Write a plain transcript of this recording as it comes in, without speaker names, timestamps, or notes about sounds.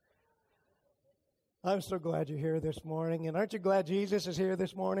I'm so glad you're here this morning. And aren't you glad Jesus is here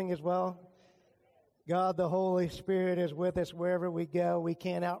this morning as well? God, the Holy Spirit, is with us wherever we go. We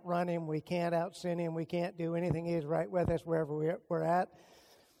can't outrun Him. We can't out-sin Him. We can't do anything. He is right with us wherever we're at.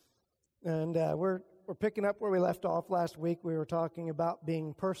 And we're picking up where we left off last week. We were talking about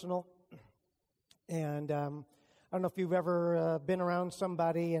being personal. And I don't know if you've ever been around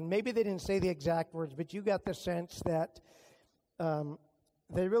somebody, and maybe they didn't say the exact words, but you got the sense that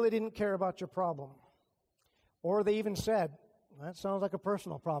they really didn't care about your problem. Or they even said, that sounds like a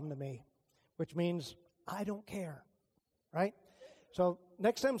personal problem to me, which means I don't care, right? So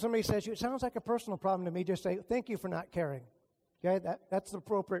next time somebody says it sounds like a personal problem to me, just say, thank you for not caring. Okay, that's the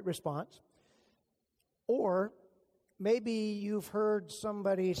appropriate response. Or maybe you've heard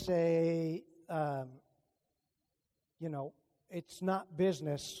somebody say, it's not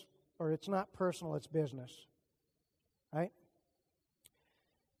business, or it's not personal, it's business, right?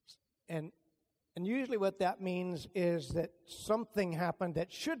 And usually what that means is that something happened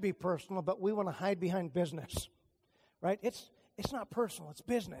that should be personal, but we want to hide behind business, right? It's not personal, it's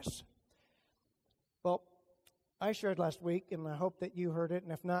business. Well, I shared last week, and I hope that you heard it,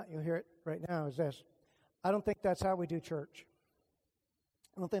 and if not, you'll hear it right now, is this. I don't think that's how we do church.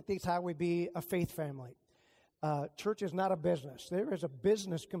 I don't think that's how we be a faith family. Church is not a business. There is a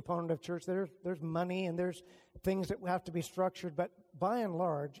business component of church. There's money and there's things that have to be structured, but by and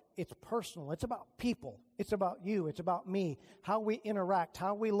large, it's personal. It's about people. It's about you. It's about me. How we interact,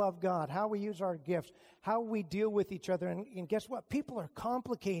 how we love God, how we use our gifts, how we deal with each other. And guess what? People are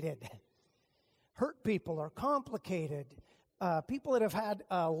complicated. Hurt people are complicated. People that have had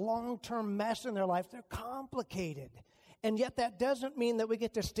a long-term mess in their life, they're complicated. And yet that doesn't mean that we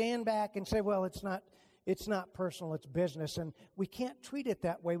get to stand back and say, well, it's not personal, it's business. And we can't treat it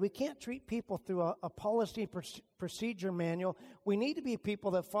that way. We can't treat people through a policy procedure manual. We need to be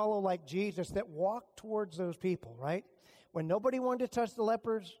people that follow like Jesus, that walk towards those people, right? When nobody wanted to touch the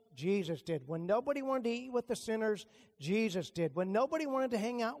lepers, Jesus did. When nobody wanted to eat with the sinners, Jesus did. When nobody wanted to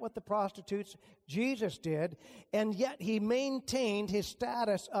hang out with the prostitutes, Jesus did. And yet He maintained His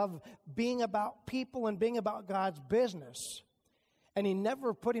status of being about people and being about God's business. And He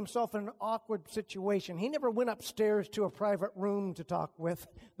never put Himself in an awkward situation. He never went upstairs to a private room to talk with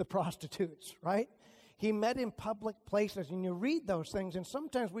the prostitutes, right? He met in public places, and you read those things, and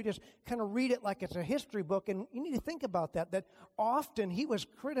sometimes we just kind of read it like it's a history book, and you need to think about that often He was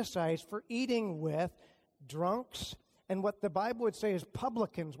criticized for eating with drunks, and what the Bible would say is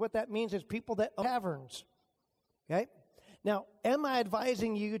publicans. What that means is people that own taverns, okay? Now, am I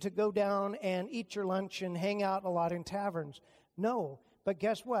advising you to go down and eat your lunch and hang out a lot in taverns? No, but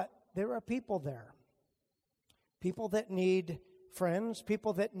guess what? There are people there. People that need friends,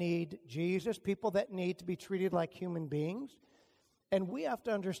 people that need Jesus, people that need to be treated like human beings. And we have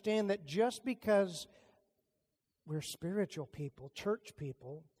to understand that just because we're spiritual people, church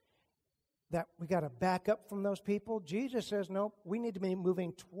people, that we got to back up from those people. Jesus says, no, we need to be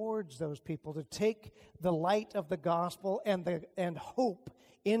moving towards those people to take the light of the gospel and hope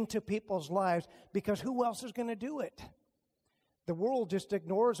into people's lives, because who else is going to do it? The world just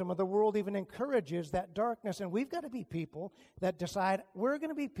ignores them, or the world even encourages that darkness. And we've got to be people that decide we're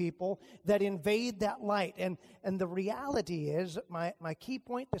going to be people that invade that light. And the reality is, my key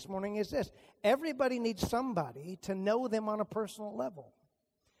point this morning is this. Everybody needs somebody to know them on a personal level.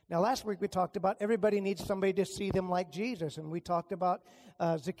 Now, last week we talked about everybody needs somebody to see them like Jesus. And we talked about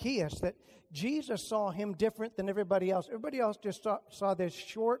Zacchaeus, that Jesus saw him different than everybody else. Everybody else just saw this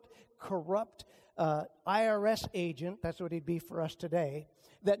short, corrupt IRS agent, that's what he'd be for us today,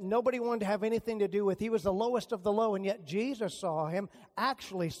 that nobody wanted to have anything to do with. He was the lowest of the low, and yet Jesus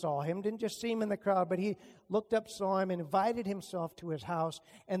actually saw him, didn't just see him in the crowd, but He looked up, saw him, and invited Himself to His house,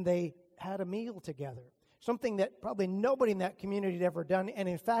 and they had a meal together. Something that probably nobody in that community had ever done. And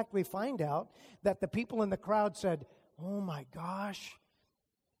in fact, we find out that the people in the crowd said, oh my gosh,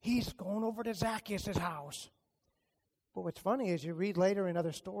 he's going over to Zacchaeus' house. But what's funny is you read later in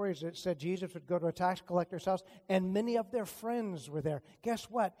other stories, it said Jesus would go to a tax collector's house, and many of their friends were there. Guess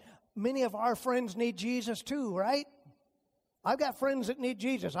what? Many of our friends need Jesus too, right? I've got friends that need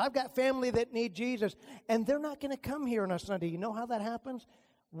Jesus. I've got family that need Jesus. And they're not going to come here on a Sunday. You know how that happens?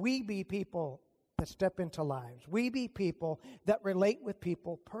 We be people that step into lives. We be people that relate with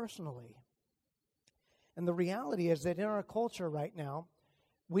people personally. And the reality is that in our culture right now,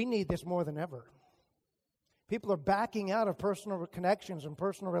 we need this more than ever. People are backing out of personal connections and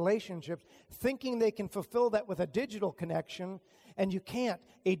personal relationships, thinking they can fulfill that with a digital connection, and you can't.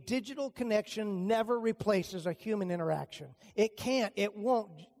 A digital connection never replaces a human interaction. It can't. It won't.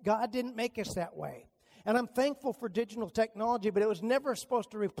 God didn't make us that way. And I'm thankful for digital technology, but it was never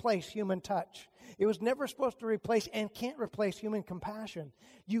supposed to replace human touch. It was never supposed to replace and can't replace human compassion.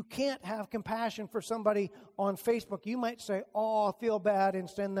 You can't have compassion for somebody on Facebook. You might say, oh, I feel bad, and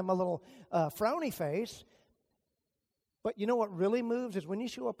send them a little frowny face. But you know what really moves is when you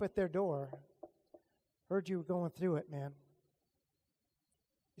show up at their door, heard you were going through it, man.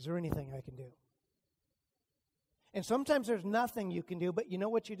 Is there anything I can do? And sometimes there's nothing you can do, but you know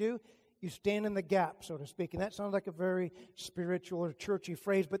what you do? You stand in the gap, so to speak. And that sounds like a very spiritual or churchy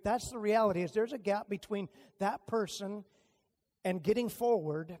phrase, but that's the reality, is there's a gap between that person and getting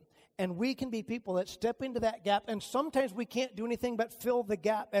forward, and we can be people that step into that gap, and sometimes we can't do anything but fill the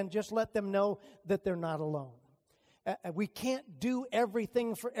gap and just let them know that they're not alone. We can't do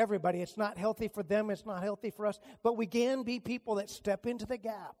everything for everybody. It's not healthy for them. It's not healthy for us. But we can be people that step into the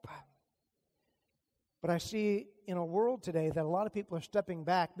gap. But I see in a world today that a lot of people are stepping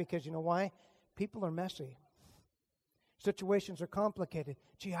back because, you know why? People are messy. Situations are complicated.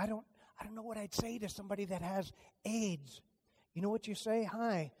 Gee, I don't know what I'd say to somebody that has AIDS. You know what you say?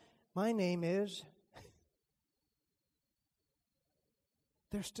 Hi, my name is...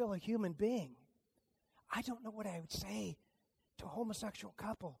 They're still a human being. I don't know what I would say to a homosexual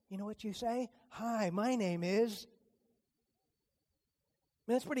couple. You know what you say? Hi, my name is...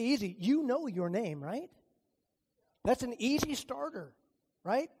 I mean, that's pretty easy. You know your name, right? That's an easy starter,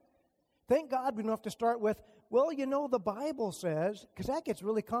 right? Thank God we don't have to start with, well, you know, the Bible says, because that gets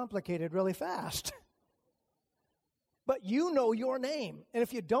really complicated really fast. But you know your name. And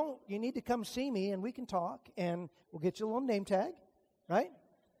if you don't, you need to come see me and we can talk and we'll get you a little name tag, right?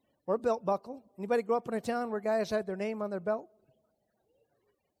 Or a belt buckle. Anybody grow up in a town where guys had their name on their belt?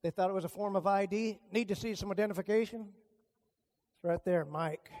 They thought it was a form of ID. Need to see some identification? It's right there,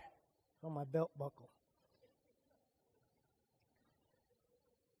 Mike, on my belt buckle.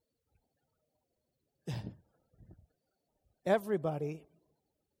 Everybody,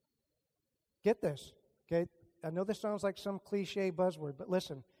 get this, okay? I know this sounds like some cliche buzzword, but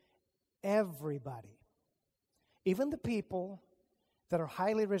listen, everybody, even the people that are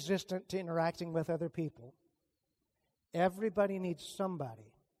highly resistant to interacting with other people, everybody needs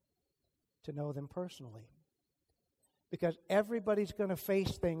somebody to know them personally. Because everybody's going to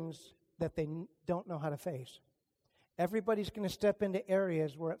face things that they don't know how to face. Everybody's going to step into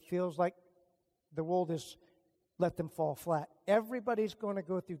areas where it feels like the world has let them fall flat. Everybody's going to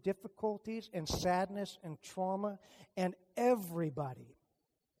go through difficulties and sadness and trauma, and everybody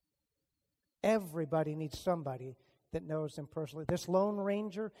needs somebody that knows them personally. This Lone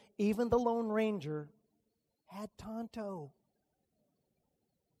Ranger, even the Lone Ranger, had Tonto.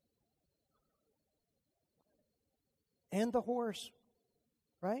 And the horse,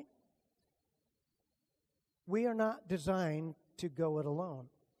 right? We are not designed to go it alone.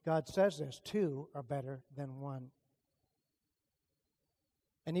 God says this, two are better than one.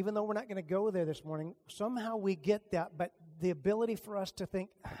 And even though we're not going to go there this morning, somehow we get that, but the ability for us to think,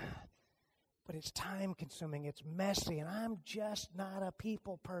 but it's time consuming, it's messy, and I'm just not a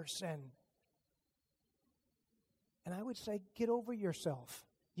people person. And I would say, get over yourself.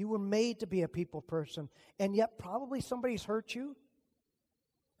 You were made to be a people person, and yet probably somebody's hurt you.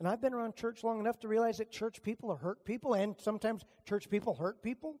 And I've been around church long enough to realize that church people are hurt people, and sometimes church people hurt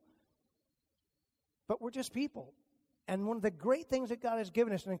people. But we're just people. And one of the great things that God has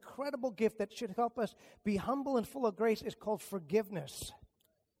given us, an incredible gift that should help us be humble and full of grace, is called forgiveness.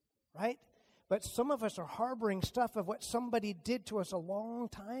 Right? But some of us are harboring stuff of what somebody did to us a long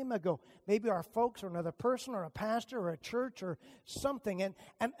time ago. Maybe our folks or another person or a pastor or a church or something. And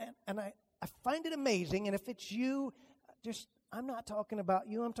I find it amazing. And if it's you, I'm not talking about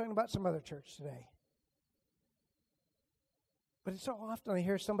you. I'm talking about some other church today. But it's so often I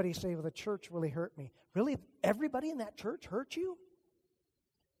hear somebody say, well, the church really hurt me. Really? Everybody in that church hurt you?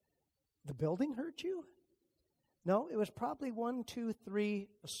 The building hurt you? No, it was probably 1, 2, 3,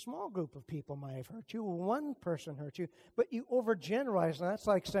 a small group of people might have hurt you. One person hurt you, but you overgeneralize, and that's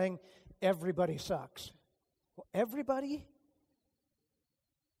like saying everybody sucks. Well, everybody?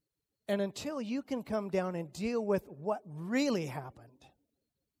 And until you can come down and deal with what really happened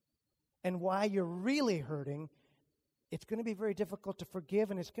and why you're really hurting, it's going to be very difficult to forgive,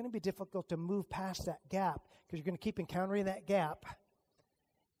 and it's going to be difficult to move past that gap because you're going to keep encountering that gap.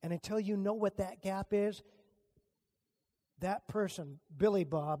 And until you know what that gap is, that person, Billy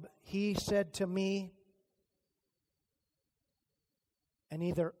Bob, he said to me, and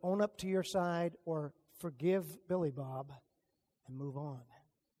either own up to your side or forgive Billy Bob and move on.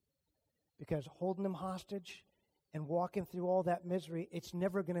 Because holding them hostage and walking through all that misery, it's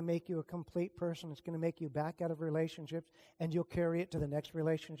never going to make you a complete person. It's going to make you back out of relationships, and you'll carry it to the next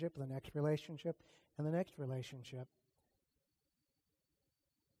relationship, the next relationship, and the next relationship.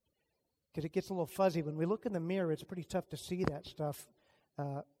 Because it gets a little fuzzy. When we look in the mirror, it's pretty tough to see that stuff.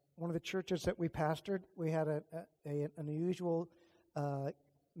 One of the churches that we pastored, we had an unusual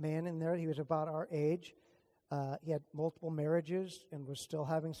man in there. He was about our age. He had multiple marriages and was still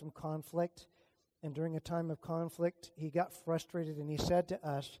having some conflict. And during a time of conflict, he got frustrated and he said to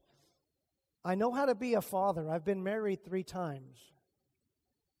us, "I know how to be a father. I've been married 3 times.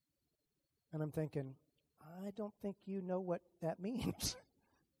 And I'm thinking, I don't think you know what that means.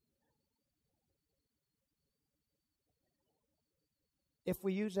 If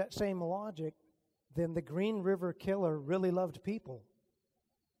we use that same logic, then the Green River Killer really loved people.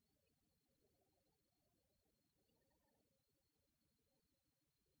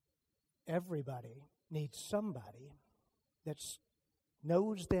 Everybody needs somebody that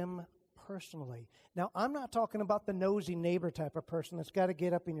knows them personally. Now, I'm not talking about the nosy neighbor type of person that's got to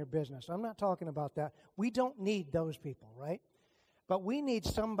get up in your business. I'm not talking about that. We don't need those people, right? But we need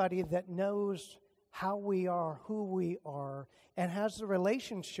somebody that knows how we are, who we are, and has the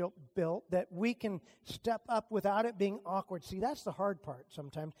relationship built that we can step up without it being awkward. See, that's the hard part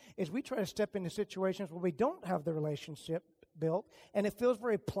sometimes, is we try to step into situations where we don't have the relationship built, and it feels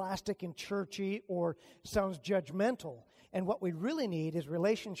very plastic and churchy or sounds judgmental. And what we really need is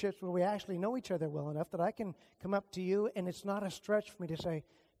relationships where we actually know each other well enough that I can come up to you, and it's not a stretch for me to say,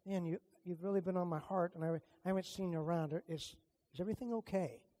 "Man, you've really been on my heart, and I haven't seen you around. Is everything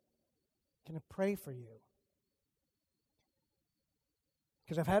okay? Can I pray for you?"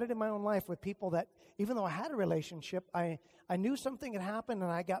 Because I've had it in my own life with people that, even though I had a relationship, I knew something had happened,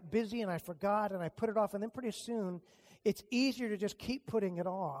 and I got busy, and I forgot, and I put it off, and then pretty soon, it's easier to just keep putting it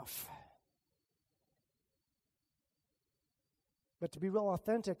off. But to be real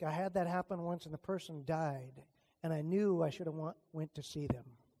authentic, I had that happen once, and the person died, and I knew I should have went to see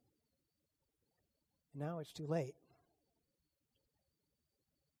them. Now it's too late.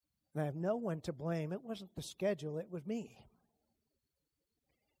 And I have no one to blame. It wasn't the schedule, it was me.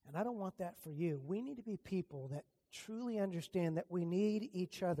 And I don't want that for you. We need to be people that truly understand that we need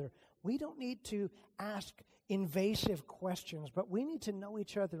each other. We don't need to ask invasive questions, but we need to know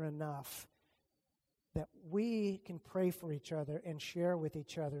each other enough that we can pray for each other and share with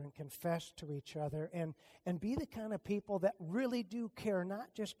each other and confess to each other and be the kind of people that really do care,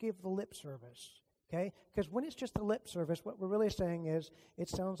 not just give the lip service. Okay? Because when it's just a lip service, what we're really saying is, it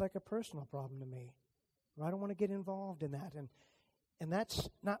sounds like a personal problem to me. Or I don't want to get involved in that. And that's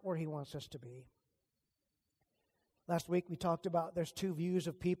not where he wants us to be. Last week we talked about there's 2 views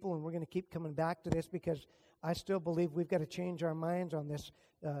of people, and we're going to keep coming back to this because I still believe we've got to change our minds on this.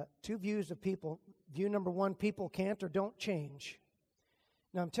 2 views of people. View number 1, people can't or don't change.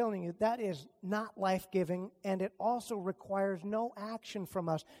 Now, I'm telling you, that is not life-giving, and it also requires no action from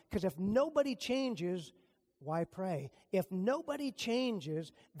us. Because if nobody changes, why pray? If nobody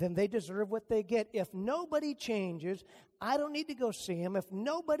changes, then they deserve what they get. If nobody changes, I don't need to go see them. If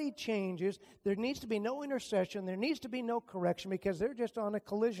nobody changes, there needs to be no intercession. There needs to be no correction because they're just on a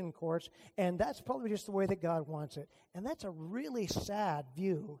collision course, and that's probably just the way that God wants it. And that's a really sad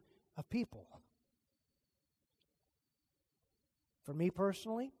view of people. For me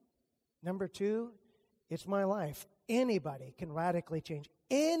personally, number 2, it's my life. Anybody can radically change.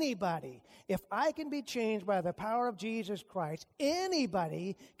 Anybody. If I can be changed by the power of Jesus Christ,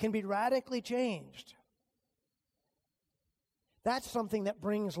 anybody can be radically changed. That's something that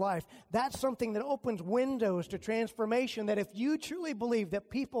brings life. That's something that opens windows to transformation, that if you truly believe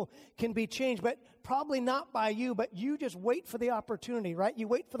that people can be changed, but probably not by you, but you just wait for the opportunity, right? You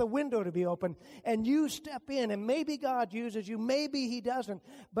wait for the window to be open, and you step in, and maybe God uses you, maybe He doesn't,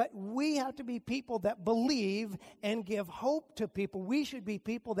 but we have to be people that believe and give hope to people. We should be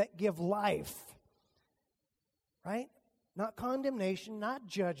people that give life, right? Not condemnation, not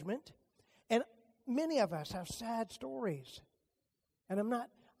judgment. And many of us have sad stories. And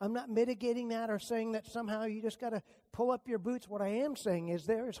I'm not mitigating that or saying that somehow you just got to pull up your boots. What I am saying is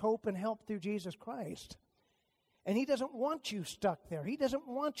there is hope and help through Jesus Christ. And He doesn't want you stuck there. He doesn't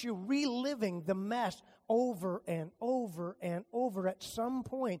want you reliving the mess over and over and over. At some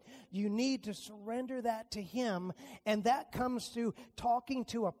point, you need to surrender that to Him. And that comes through talking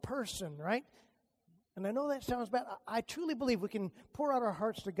to a person, right? And I know that sounds bad. I truly believe we can pour out our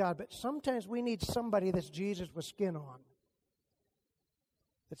hearts to God. But sometimes we need somebody that's Jesus with skin on,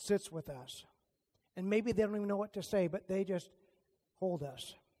 that sits with us. And maybe they don't even know what to say, but they just hold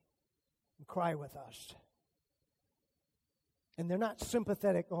us and cry with us. And they're not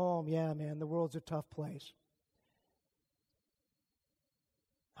sympathetic, "Oh, yeah, man, the world's a tough place."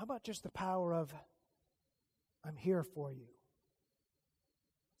 How about just the power of, I'm here for you?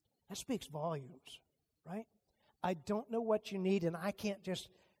 That speaks volumes, right? I don't know what you need, and I can't just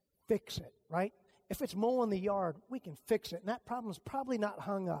fix it, right? If it's mowing the yard, we can fix it. And that problem's probably not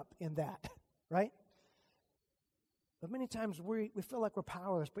hung up in that, right? But many times we feel like we're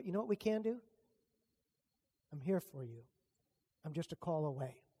powerless. But you know what we can do? I'm here for you. I'm just a call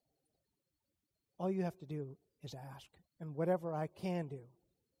away. All you have to do is ask. And whatever I can do,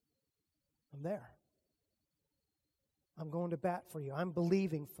 I'm there. I'm going to bat for you. I'm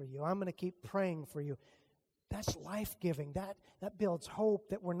believing for you. I'm going to keep praying for you. That's life-giving. That builds hope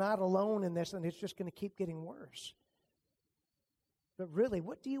that we're not alone in this and it's just going to keep getting worse. But really,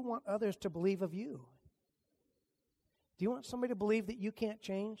 what do you want others to believe of you? Do you want somebody to believe that you can't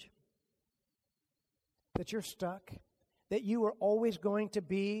change? That you're stuck? That you are always going to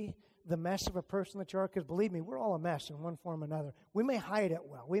be the mess of a person that you are? Because believe me, we're all a mess in one form or another. We may hide it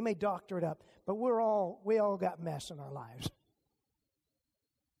well. We may doctor it up. But we all got mess in our lives.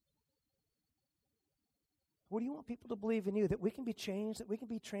 What do you want people to believe in you? That we can be changed, that we can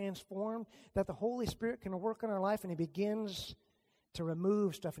be transformed, that the Holy Spirit can work in our life and He begins to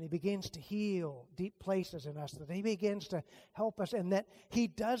remove stuff and He begins to heal deep places in us, that He begins to help us, and that He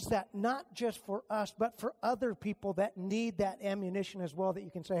does that not just for us, but for other people that need that ammunition as well, that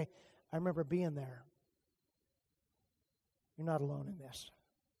you can say, I remember being there. You're not alone in this.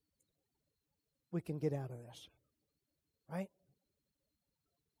 We can get out of this, right?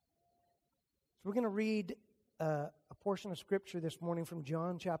 So we're going to read a portion of Scripture this morning from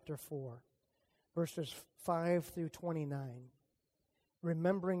John chapter 4, verses 5 through 29.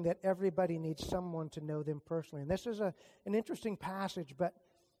 Remembering that everybody needs someone to know them personally. And this is an interesting passage, but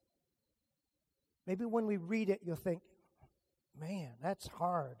maybe when we read it, you'll think, man, that's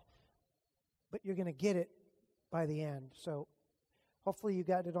hard. But you're going to get it by the end. So hopefully you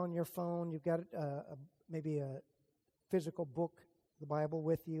got it on your phone. You've got it, maybe a physical book, the Bible,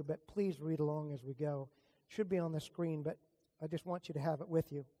 with you. But please read along as we go. It should be on the screen, but I just want you to have it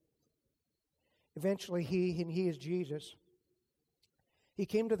with you. Eventually, he is Jesus. He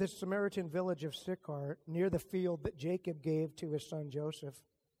came to the Samaritan village of Sychar, near the field that Jacob gave to his son Joseph.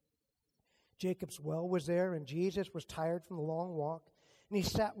 Jacob's well was there, and Jesus was tired from the long walk, and he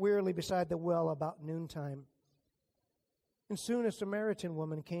sat wearily beside the well about noontime. And soon a Samaritan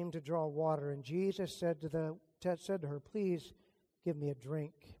woman came to draw water, and Jesus said to her, please give me a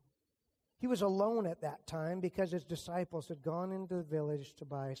drink. He was alone at that time because his disciples had gone into the village to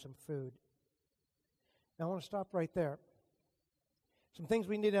buy some food. Now I want to stop right there. Some things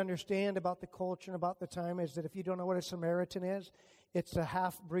we need to understand about the culture and about the time is that if you don't know what a Samaritan is, it's a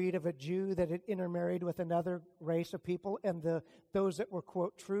half-breed of a Jew that had intermarried with another race of people, and those that were,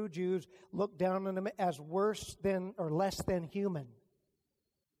 quote, true Jews looked down on them as worse than or less than human.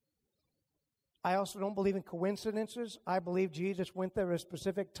 I also don't believe in coincidences. I believe Jesus went there at a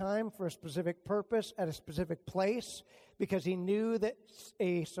specific time for a specific purpose at a specific place because he knew that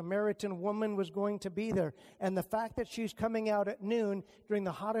a Samaritan woman was going to be there. And the fact that she's coming out at noon during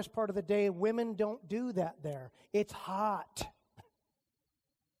the hottest part of the day, women don't do that there. It's hot.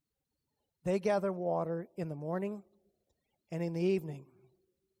 They gather water in the morning and in the evening.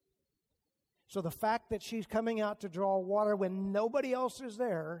 So the fact that she's coming out to draw water when nobody else is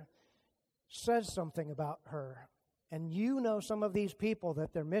there says something about her. And you know some of these people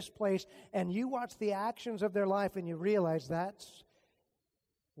that they're misplaced, and you watch the actions of their life and you realize that's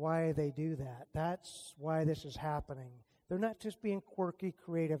why they do that. That's why this is happening. They're not just being quirky,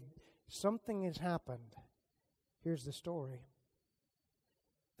 creative. Something has happened. Here's the story.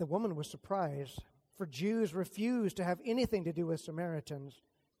 The woman was surprised, for Jews refused to have anything to do with Samaritans.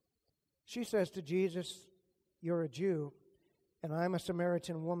 She says to Jesus, you're a Jew, and I'm a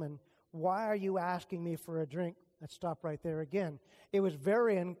Samaritan woman. Why are you asking me for a drink? Let's stop right there again. It was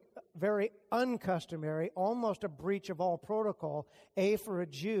very uncustomary, almost a breach of all protocol, for a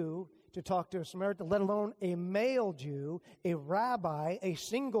Jew to talk to a Samaritan, let alone a male Jew, a rabbi, a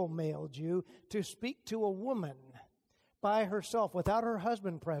single male Jew, to speak to a woman by herself without her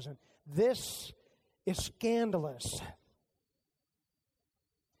husband present. This is scandalous.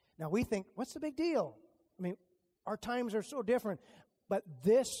 Now we think, what's the big deal? I mean, our times are so different. But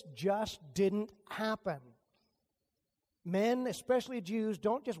this just didn't happen. Men, especially Jews,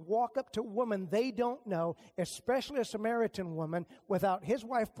 don't just walk up to a woman they don't know, especially a Samaritan woman, without his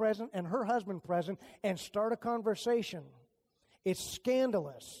wife present and her husband present, and start a conversation. It's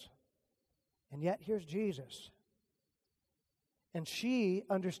scandalous. And yet, here's Jesus. And she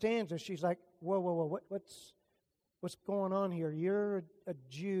understands this. She's like, whoa, what's going on here? You're a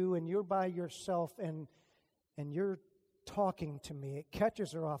Jew, and you're by yourself, and you're talking to me. It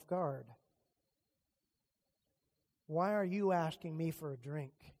catches her off guard. Why are you asking me for a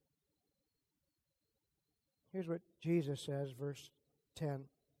drink? Here's what Jesus says, verse 10.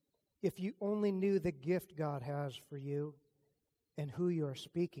 If you only knew the gift God has for you and who you are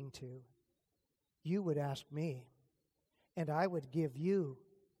speaking to, you would ask me, and I would give you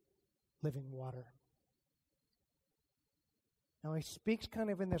living water. Now, he speaks kind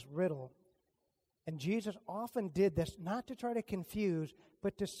of in this riddle, and Jesus often did this not to try to confuse,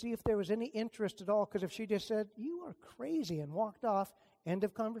 but to see if there was any interest at all, because if she just said, you are crazy, and walked off, end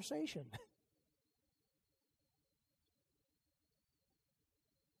of conversation.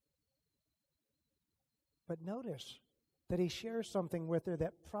 But notice that he shares something with her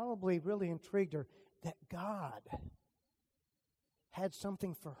that probably really intrigued her, that God had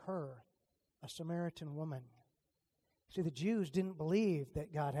something for her, a Samaritan woman. See, the Jews didn't believe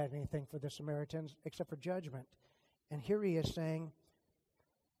that God had anything for the Samaritans except for judgment. And here he is saying,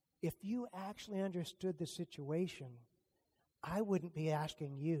 if you actually understood the situation, I wouldn't be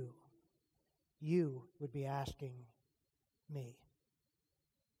asking you. You would be asking me.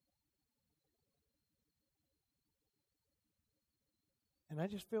 And I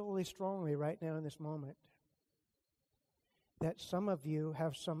just feel really strongly right now in this moment that some of you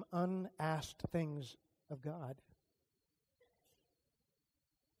have some unasked things of God.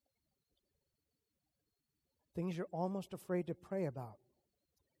 Things you're almost afraid to pray about.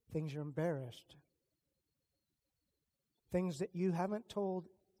 Things you're embarrassed. Things that you haven't told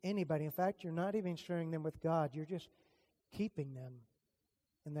anybody. In fact, you're not even sharing them with God. You're just keeping them.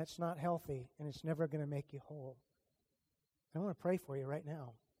 And that's not healthy, and it's never going to make you whole. I want to pray for you right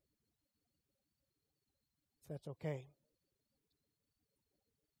now, if that's okay.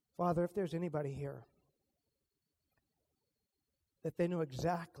 Father, if there's anybody here that they know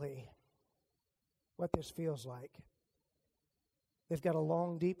exactly what this feels like, they've got a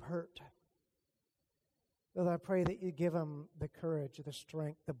long, deep hurt, Lord, I pray that you give them the courage, the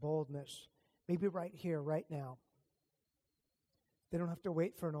strength, the boldness, maybe right here, right now. They don't have to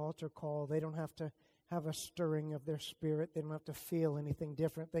wait for an altar call. They don't have to have a stirring of their spirit. They don't have to feel anything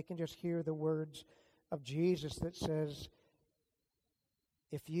different. They can just hear the words of Jesus that says,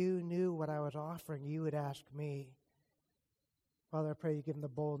 if you knew what I was offering, you would ask me. Father, I pray you give them the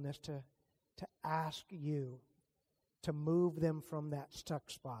boldness to ask you to move them from that stuck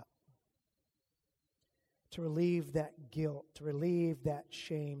spot, to relieve that guilt, to relieve that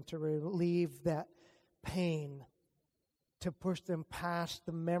shame, to relieve that pain, to push them past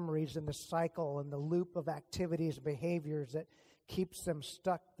the memories and the cycle and the loop of activities and behaviors that keeps them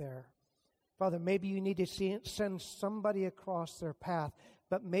stuck there. Father, maybe you need to send somebody across their path,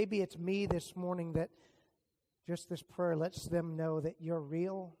 but maybe it's me this morning that just this prayer lets them know that you're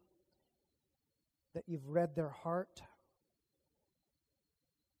real, that you've read their heart,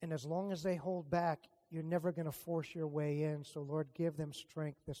 and as long as they hold back, you're never going to force your way in. So, Lord, give them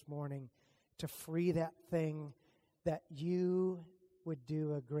strength this morning to free that thing that you would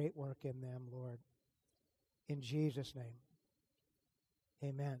do a great work in them, Lord. In Jesus' name,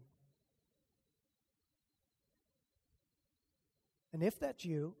 amen. And if that's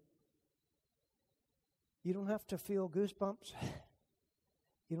you, you don't have to feel goosebumps.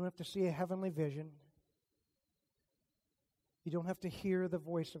 You don't have to see a heavenly vision. You don't have to hear the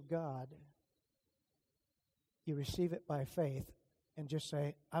voice of God. You receive it by faith and just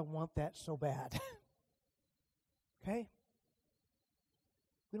say, I want that so bad. Okay?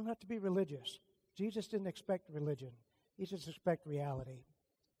 We don't have to be religious. Jesus didn't expect religion. He just expected reality.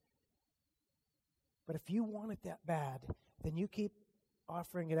 But if you want it that bad, then you keep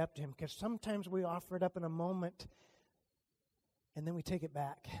offering it up to him, because sometimes we offer it up in a moment and then we take it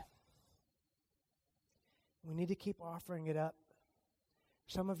back. We need to keep offering it up.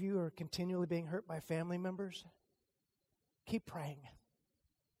 Some of you are continually being hurt by family members. Keep praying.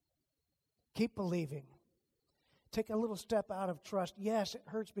 Keep believing. Take a little step out of trust. Yes, it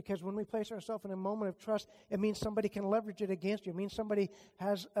hurts because when we place ourselves in a moment of trust, it means somebody can leverage it against you. It means somebody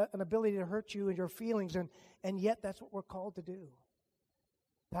has an ability to hurt you and your feelings, and yet that's what we're called to do.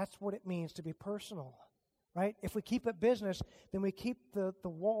 That's what it means to be personal, right? If we keep it business, then we keep the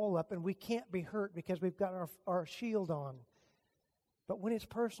wall up and we can't be hurt because we've got our shield on. But when it's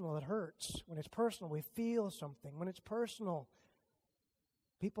personal, it hurts. When it's personal, we feel something. When it's personal,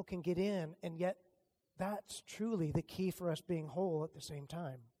 people can get in, and yet that's truly the key for us being whole at the same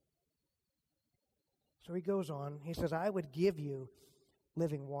time. So he goes on. He says, I would give you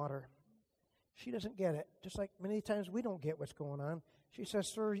living water. She doesn't get it. Just like many times we don't get what's going on. She says,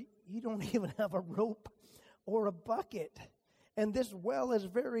 sir, you don't even have a rope or a bucket. And this well is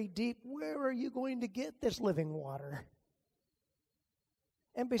very deep. Where are you going to get this living water?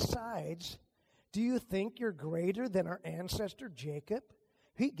 And besides, do you think you're greater than our ancestor Jacob?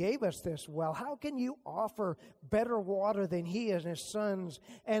 He gave us this well. How can you offer better water than he and his sons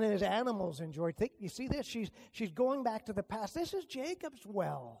and his animals enjoyed? You see this? She's going back to the past. This is Jacob's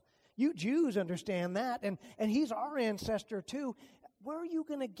well. You Jews understand that, and he's our ancestor too. Where are you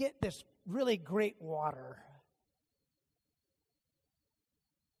going to get this really great water?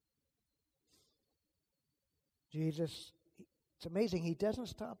 Jesus, it's amazing. He doesn't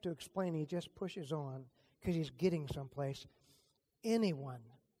stop to explain. He just pushes on because he's getting someplace. Anyone.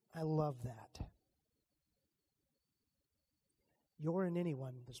 I love that. You're an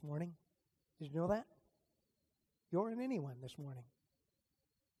anyone this morning. Did you know that? You're an anyone this morning.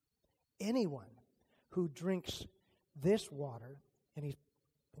 Anyone who drinks this water, and he's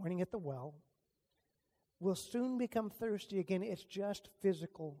pointing at the well, will soon become thirsty again. It's just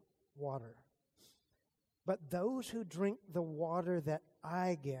physical water. But those who drink the water that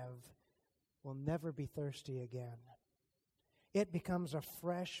I give will never be thirsty again. It becomes a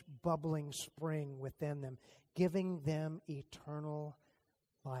fresh, bubbling spring within them, giving them eternal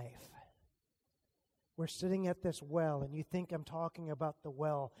life. We're sitting at this well, and you think I'm talking about the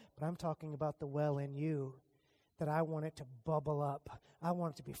well, but I'm talking about the well in you, that I want it to bubble up. I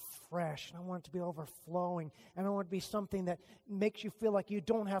want it to be fresh, and I want it to be overflowing, and I want it to be something that makes you feel like you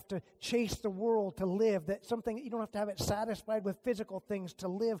don't have to chase the world to live, that something that you don't have to have it satisfied with physical things to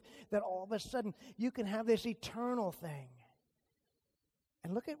live, that all of a sudden you can have this eternal thing.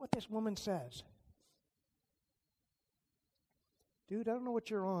 And look at what this woman says. Dude, I don't know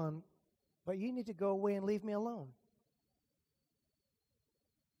what you're on, but you need to go away and leave me alone.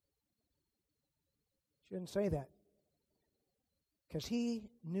 She didn't say that because he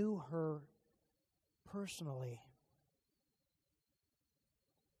knew her personally.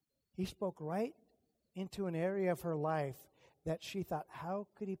 He spoke right into an area of her life that she thought, how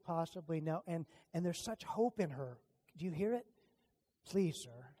could he possibly know? And there's such hope in her. Do you hear it? Please, sir.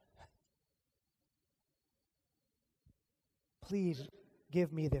 Please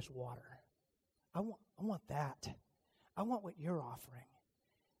give me this water. I want that. I want what you're offering.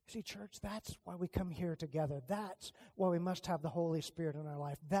 See, church, that's why we come here together. That's why we must have the Holy Spirit in our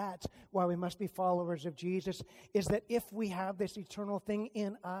life. That's why we must be followers of Jesus, is that if we have this eternal thing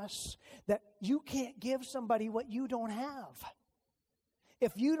in us, that you can't give somebody what you don't have.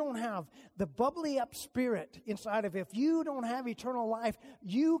 If you don't have the bubbly up spirit inside of it, if you don't have eternal life,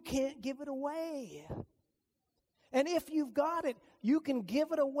 you can't give it away. And if you've got it, you can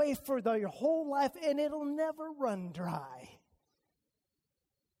give it away for your whole life and it'll never run dry.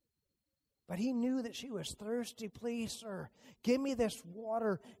 But he knew that she was thirsty. Please, sir, give me this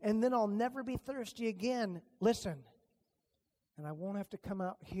water and then I'll never be thirsty again. Listen, and I won't have to come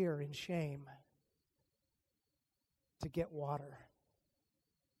out here in shame to get water.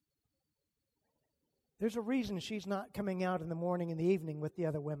 There's a reason she's not coming out in the morning and the evening with the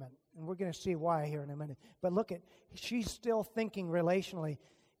other women. And we're going to see why here in a minute. But look at, she's still thinking relationally,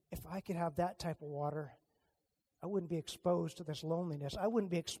 if I could have that type of water, I wouldn't be exposed to this loneliness. I wouldn't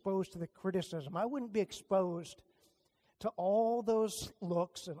be exposed to the criticism. I wouldn't be exposed to all those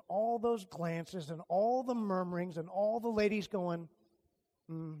looks and all those glances and all the murmurings and all the ladies going,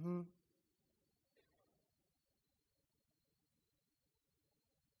 mm-hmm.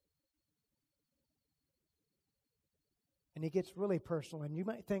 And he gets really personal. And you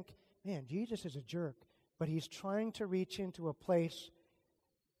might think, man, Jesus is a jerk. But he's trying to reach into a place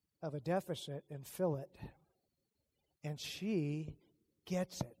of a deficit and fill it. And she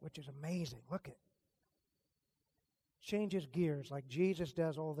gets it, which is amazing. Look at it. Changes gears like Jesus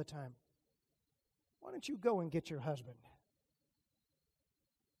does all the time. Why don't you go and get your husband?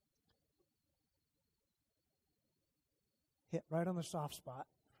 Hit right on the soft spot.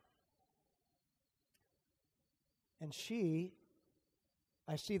 And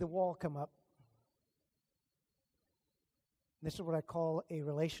I see the wall come up. This is what I call a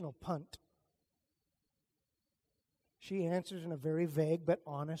relational punt. She answers in a very vague but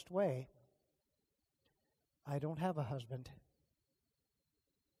honest way. I don't have a husband.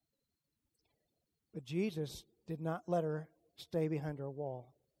 But Jesus did not let her stay behind her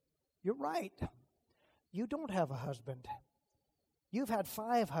wall. You're right. You don't have a husband. You've had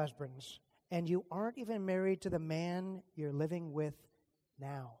 5 husbands. And you aren't even married to the man you're living with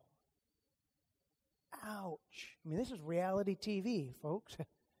now. Ouch. I mean, this is reality TV, folks.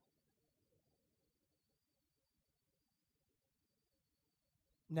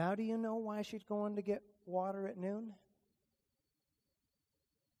 Now do you know why she's going to get water at noon?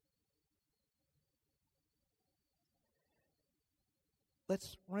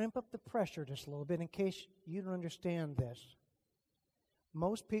 Let's ramp up the pressure just a little bit in case you don't understand this.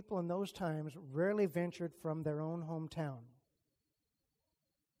 Most people in those times rarely ventured from their own hometown.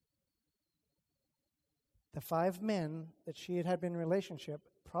 The 5 men that she had been in a relationship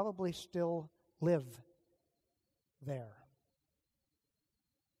probably still live there.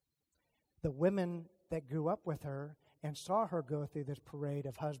 The women that grew up with her and saw her go through this parade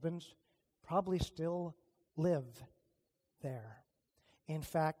of husbands probably still live there. In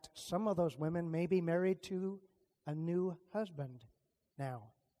fact, some of those women may be married to a new husband now.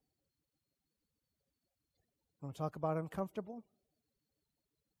 Want to talk about uncomfortable?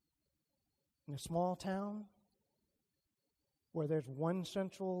 In a small town where there's one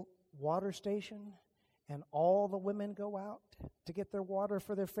central water station and all the women go out to get their water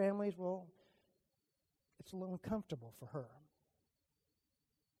for their families, well, it's a little uncomfortable for her.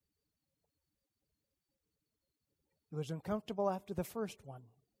 It was uncomfortable after the first one.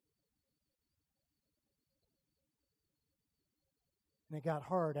 And it got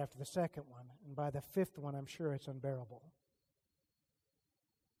hard after the second one. And by the 5th one, I'm sure it's unbearable.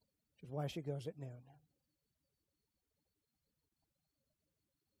 Which is why she goes at noon.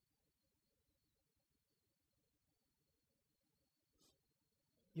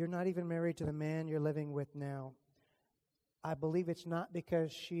 You're not even married to the man you're living with now. I believe it's not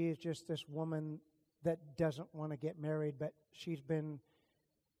because she is just this woman that doesn't want to get married, but she's been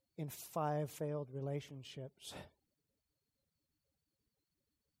in 5 failed relationships.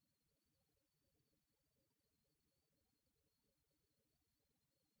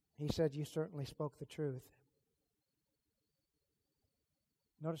 He said, "You certainly spoke the truth."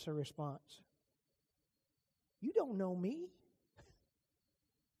 Notice her response. "You don't know me."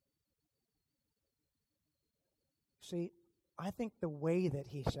 See, I think the way that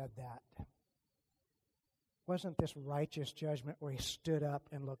he said that wasn't this righteous judgment where he stood up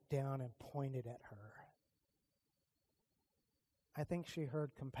and looked down and pointed at her. I think she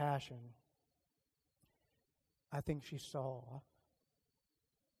heard compassion. I think she saw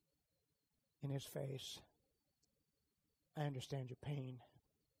in his face, "I understand your pain."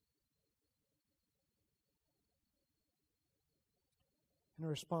 And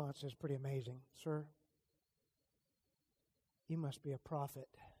her response is pretty amazing. "Sir, you must be a prophet.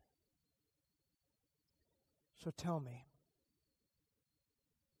 So tell me,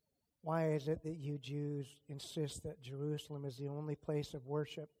 why is it that you Jews insist that Jerusalem is the only place of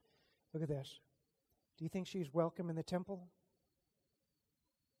worship?" Look at this. Do you think she's welcome in the temple?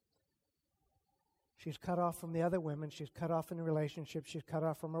 She's cut off from the other women. She's cut off in a relationship. She's cut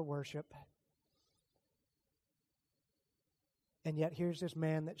off from her worship. And yet here's this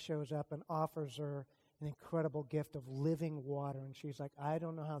man that shows up and offers her an incredible gift of living water. And she's like, "I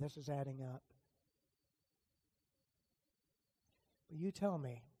don't know how this is adding up. But you tell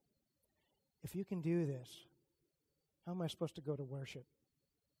me, if you can do this, how am I supposed to go to worship?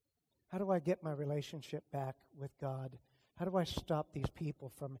 How do I get my relationship back with God? How do I stop these people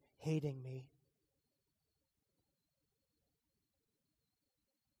from hating me?"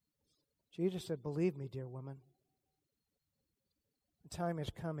 Jesus said, "Believe me, dear woman, the time is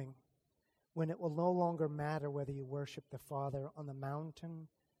coming when it will no longer matter whether you worship the Father on the mountain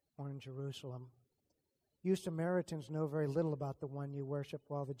or in Jerusalem. You Samaritans know very little about the one you worship,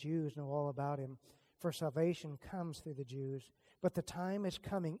 while the Jews know all about him. For salvation comes through the Jews. But the time is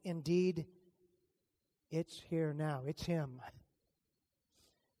coming. Indeed, it's here now. It's him.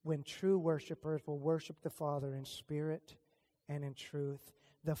 When true worshipers will worship the Father in spirit and in truth.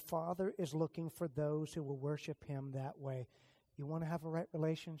 The Father is looking for those who will worship him that way. You want to have a right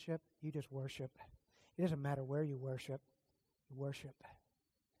relationship? You just worship. It doesn't matter where you worship. You worship.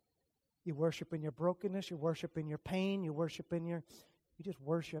 You worship in your brokenness. You worship in your pain. You worship in your... You just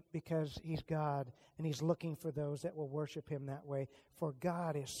worship because he's God, and he's looking for those that will worship him that way. For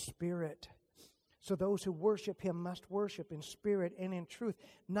God is spirit. So those who worship him must worship in spirit and in truth.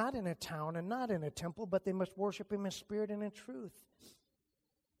 Not in a town and not in a temple, but they must worship him in spirit and in truth.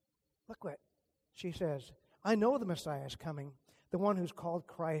 Look what she says. I know the Messiah is coming, the one who's called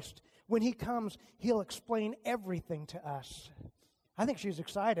Christ. When he comes, he'll explain everything to us. I think she's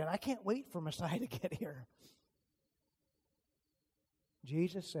excited. I can't wait for Messiah to get here.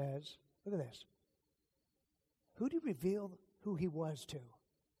 Jesus says, look at this. Who did he reveal who he was to?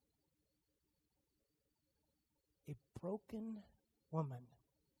 A broken woman,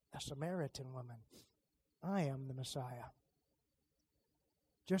 a Samaritan woman. I am the Messiah.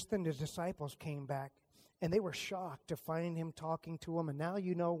 Just then the disciples came back, and they were shocked to find him talking to them. And now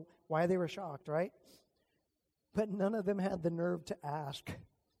you know why they were shocked, right? But none of them had the nerve to ask,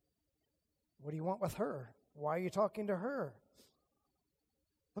 what do you want with her? Why are you talking to her?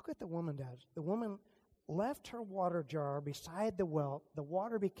 Look what the woman does. The woman left her water jar beside the well, the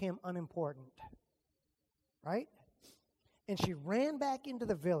water became unimportant. Right? And she ran back into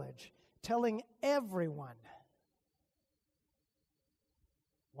the village, telling everyone.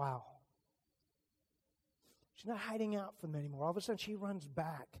 Wow. She's not hiding out from them anymore. All of a sudden, she runs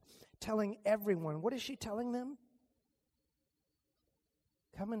back, telling everyone. What is she telling them?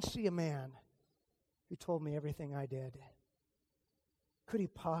 Come and see a man who told me everything I did. Could he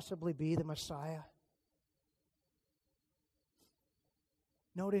possibly be the Messiah?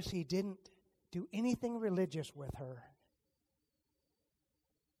 Notice he didn't do anything religious with her.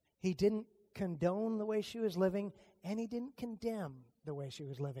 He didn't condone the way she was living, and he didn't condemn the way she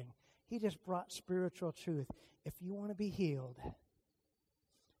was living. He just brought spiritual truth. If you want to be healed,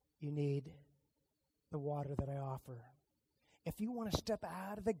 you need the water that I offer. If you want to step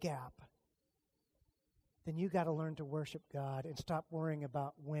out of the gap, then you got to learn to worship God and stop worrying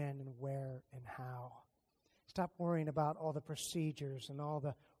about when and where and how. Stop worrying about all the procedures and all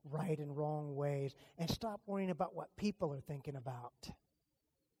the right and wrong ways, and stop worrying about what people are thinking about.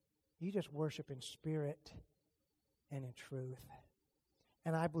 You just worship in spirit and in truth.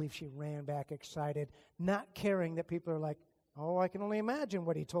 And I believe she ran back excited, not caring that people are like, oh, I can only imagine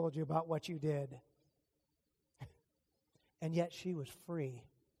what he told you about what you did. And yet she was free.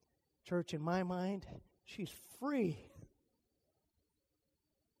 Church, in my mind, she's free.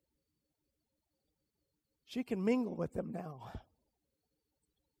 She can mingle with them now.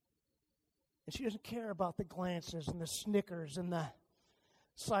 And she doesn't care about the glances and the snickers and the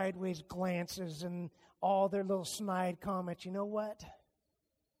sideways glances and all their little snide comments. You know what?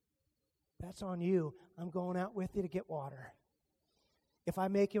 That's on you. I'm going out with you to get water. If I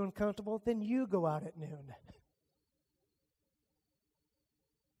make you uncomfortable, then you go out at noon.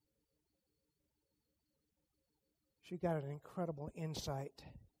 She got an incredible insight.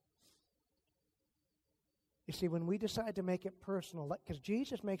 You see, when we decide to make it personal, because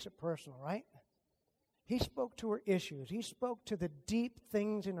Jesus makes it personal, right? He spoke to her issues. He spoke to the deep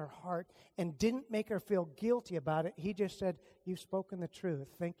things in her heart and didn't make her feel guilty about it. He just said, you've spoken the truth.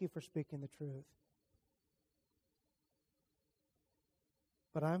 Thank you for speaking the truth.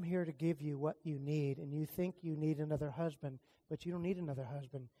 But I'm here to give you what you need, and you think you need another husband, but you don't need another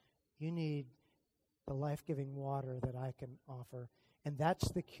husband. You need the life-giving water that I can offer. And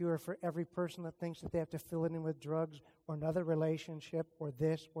that's the cure for every person that thinks that they have to fill it in with drugs or another relationship or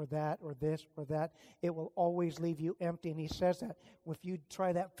this or that or this or that. It will always leave you empty. And he says that if you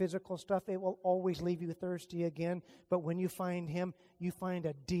try that physical stuff, it will always leave you thirsty again. But when you find him, you find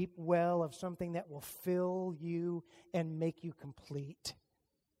a deep well of something that will fill you and make you complete.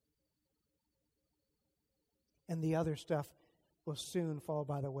 And the other stuff will soon fall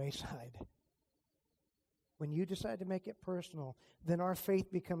by the wayside. When you decide to make it personal, then our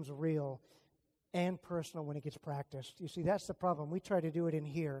faith becomes real and personal when it gets practiced. You see, that's the problem. We try to do it in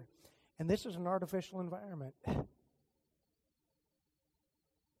here, and this is an artificial environment.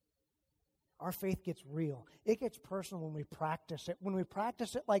 Our faith gets real. It gets personal when we practice it. When we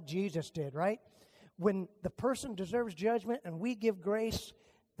practice it like Jesus did, right? When the person deserves judgment and we give grace,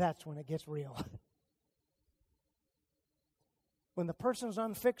 that's when it gets real. When the person's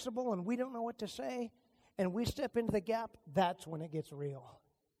unfixable and we don't know what to say, and we step into the gap, that's when it gets real.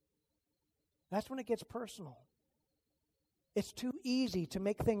 That's when it gets personal. It's too easy to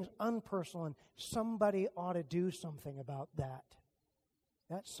make things unpersonal, and somebody ought to do something about that.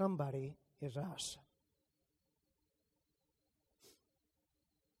 That somebody is us.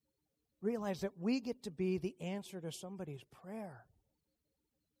 Realize that we get to be the answer to somebody's prayer.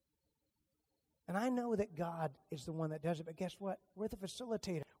 And I know that God is the one that does it, but guess what? We're the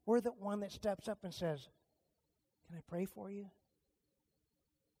facilitator. We're the one that steps up and says, can I pray for you?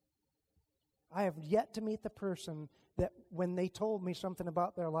 I have yet to meet the person that when they told me something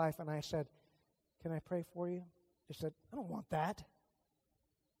about their life and I said, can I pray for you? They said, I don't want that.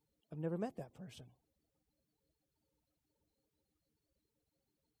 I've never met that person.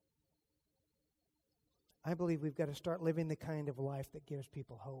 I believe we've got to start living the kind of life that gives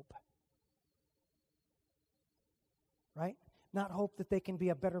people hope. Right? Not hope that they can be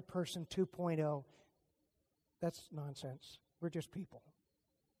a better person 2.0. That's nonsense. We're just people.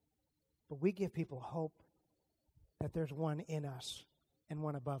 But we give people hope that there's one in us and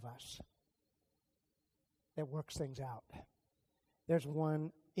one above us that works things out. There's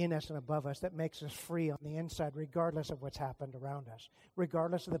one in us and above us that makes us free on the inside, regardless of what's happened around us,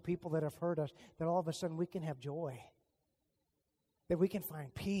 regardless of the people that have hurt us, that all of a sudden we can have joy, that we can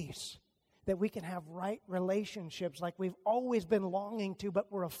find peace, that we can have right relationships like we've always been longing to,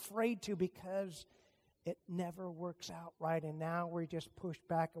 but we're afraid to because it never works out right, and now we're just pushed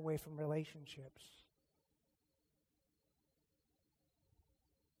back away from relationships.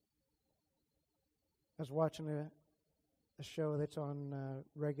 I was watching a show that's on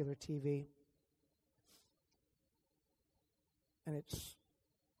regular TV. And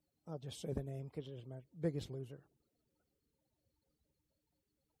I'll just say the name because it's my Biggest Loser.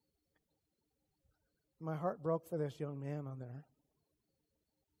 My heart broke for this young man on there.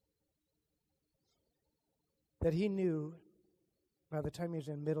 That he knew by the time he was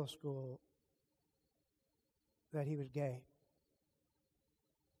in middle school that he was gay.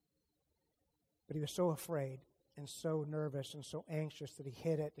 But he was so afraid and so nervous and so anxious that he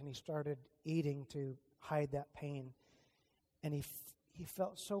hid it, and he started eating to hide that pain. And he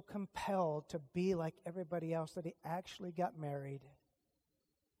felt so compelled to be like everybody else that he actually got married,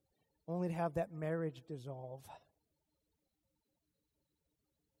 only to have that marriage dissolve.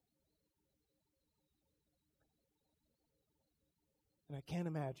 And I can't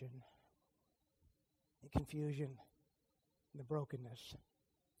imagine the confusion and the brokenness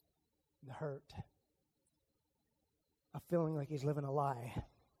and the hurt of feeling like he's living a lie.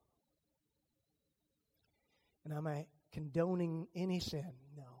 And am I condoning any sin?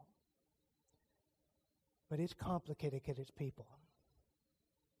 No. But it's complicated because it's people.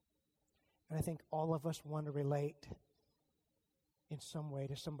 And I think all of us want to relate in some way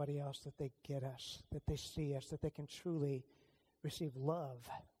to somebody else, that they get us, that they see us, that they can truly receive love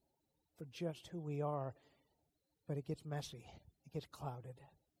for just who we are. But it gets messy. It gets clouded.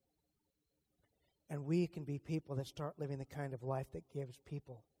 And we can be people that start living the kind of life that gives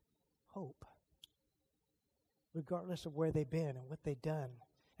people hope, regardless of where they've been and what they've done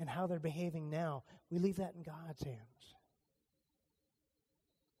and how they're behaving now. We leave that in God's hands.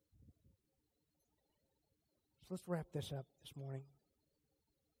 So let's wrap this up this morning.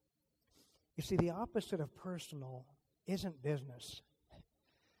 You see, the opposite of personal isn't business.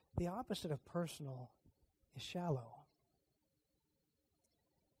 The opposite of personal is shallow.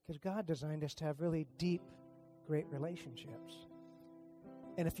 Because God designed us to have really deep, great relationships.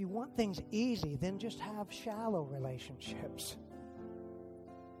 And if you want things easy, then just have shallow relationships.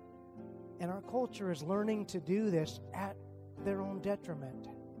 And our culture is learning to do this at their own detriment.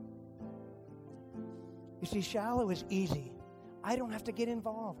 You see, shallow is easy. I don't have to get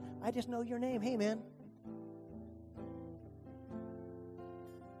involved. I just know your name. Hey, man.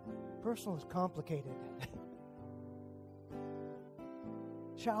 Personal is complicated.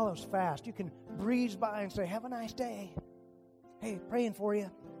 Shallow's fast. You can breeze by and say, have a nice day. Hey, praying for you.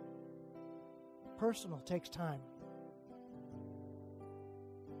 Personal takes time.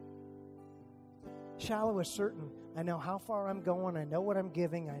 Shallow is certain. I know how far I'm going. I know what I'm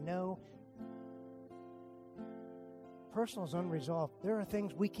giving. I know. Personal is unresolved. There are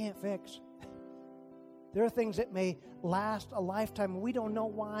things we can't fix. There are things that may last a lifetime. We don't know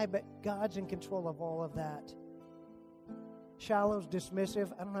why, but God's in control of all of that. Shallow's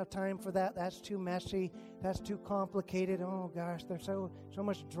dismissive. I don't have time for that. That's too messy. That's too complicated. Oh, gosh, there's so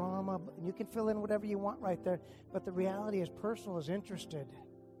much drama. You can fill in whatever you want right there. But the reality is personal is interested.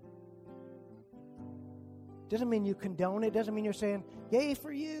 Doesn't mean you condone it. Doesn't mean you're saying, yay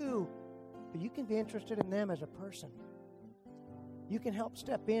for you. But you can be interested in them as a person. You can help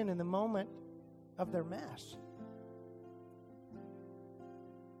step in the moment of their mess.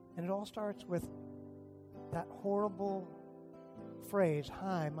 And it all starts with that horrible phrase,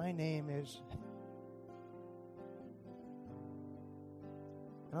 hi, my name is...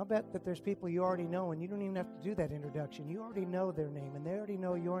 And I'll bet that there's people you already know, and you don't even have to do that introduction. You already know their name, and they already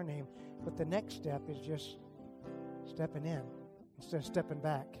know your name. But the next step is just stepping in instead of stepping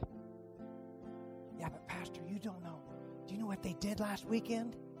back. Yeah, but Pastor, you don't know. Do you know what they did last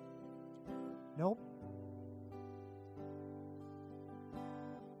weekend? Nope.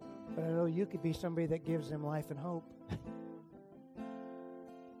 But I know you could be somebody that gives them life and hope.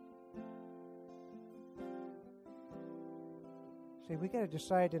 See, we got to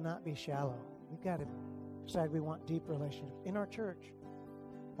decide to not be shallow. We've got to decide we want deep relationships in our church,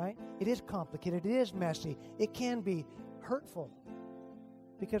 right? It is complicated. It is messy. It can be hurtful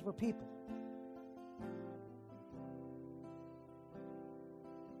because we're people.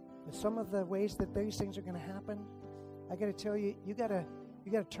 But some of the ways that these things are going to happen, I got to tell you, you got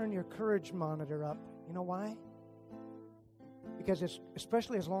to turn your courage monitor up. You know why? Because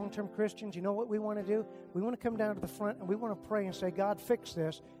especially as long-term Christians, you know what we want to do? We want to come down to the front and we want to pray and say, God, fix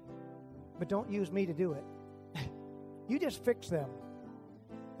this, but don't use me to do it. You just fix them.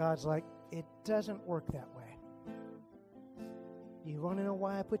 God's like, it doesn't work that way. You want to know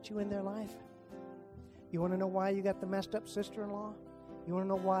why I put you in their life? You want to know why you got the messed up sister-in-law? You want to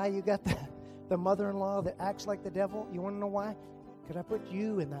know why you got the mother-in-law that acts like the devil? You want to know why? Because I put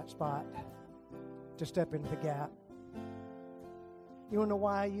you in that spot to step into the gap. You want to know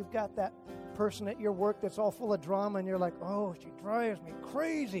why? You've got that person at your work that's all full of drama, and you're like, oh, she drives me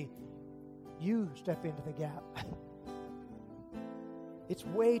crazy. You step into the gap. It's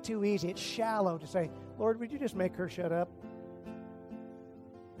way too easy. It's shallow to say, Lord, would you just make her shut up?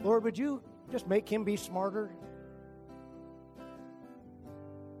 Lord, would you just make him be smarter?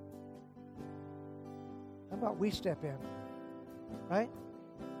 How about we step in, right?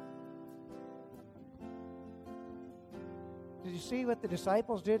 Did you see what the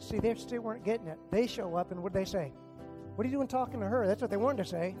disciples did? See, they still weren't getting it. They show up, and what did they say? What are you doing talking to her? That's what they wanted to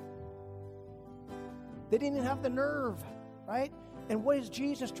say. They didn't even have the nerve, right? And what is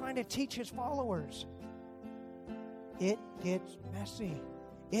Jesus trying to teach his followers? It gets messy.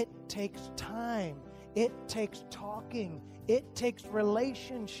 It takes time. It takes talking. It takes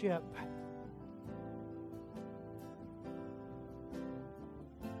relationship.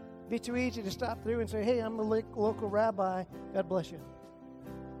 It'd be too easy to stop through and say, hey, I'm a local rabbi. God bless you.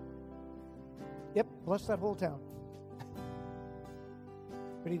 Yep, bless that whole town.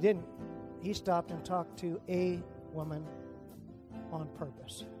 But he didn't. He stopped and talked to a woman on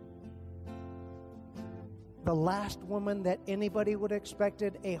purpose. The last woman that anybody would have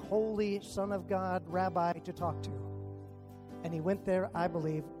expected a holy Son of God rabbi to talk to. And he went there, I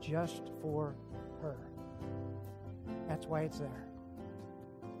believe, just for her. That's why it's there.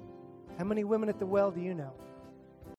 How many women at the well do you know?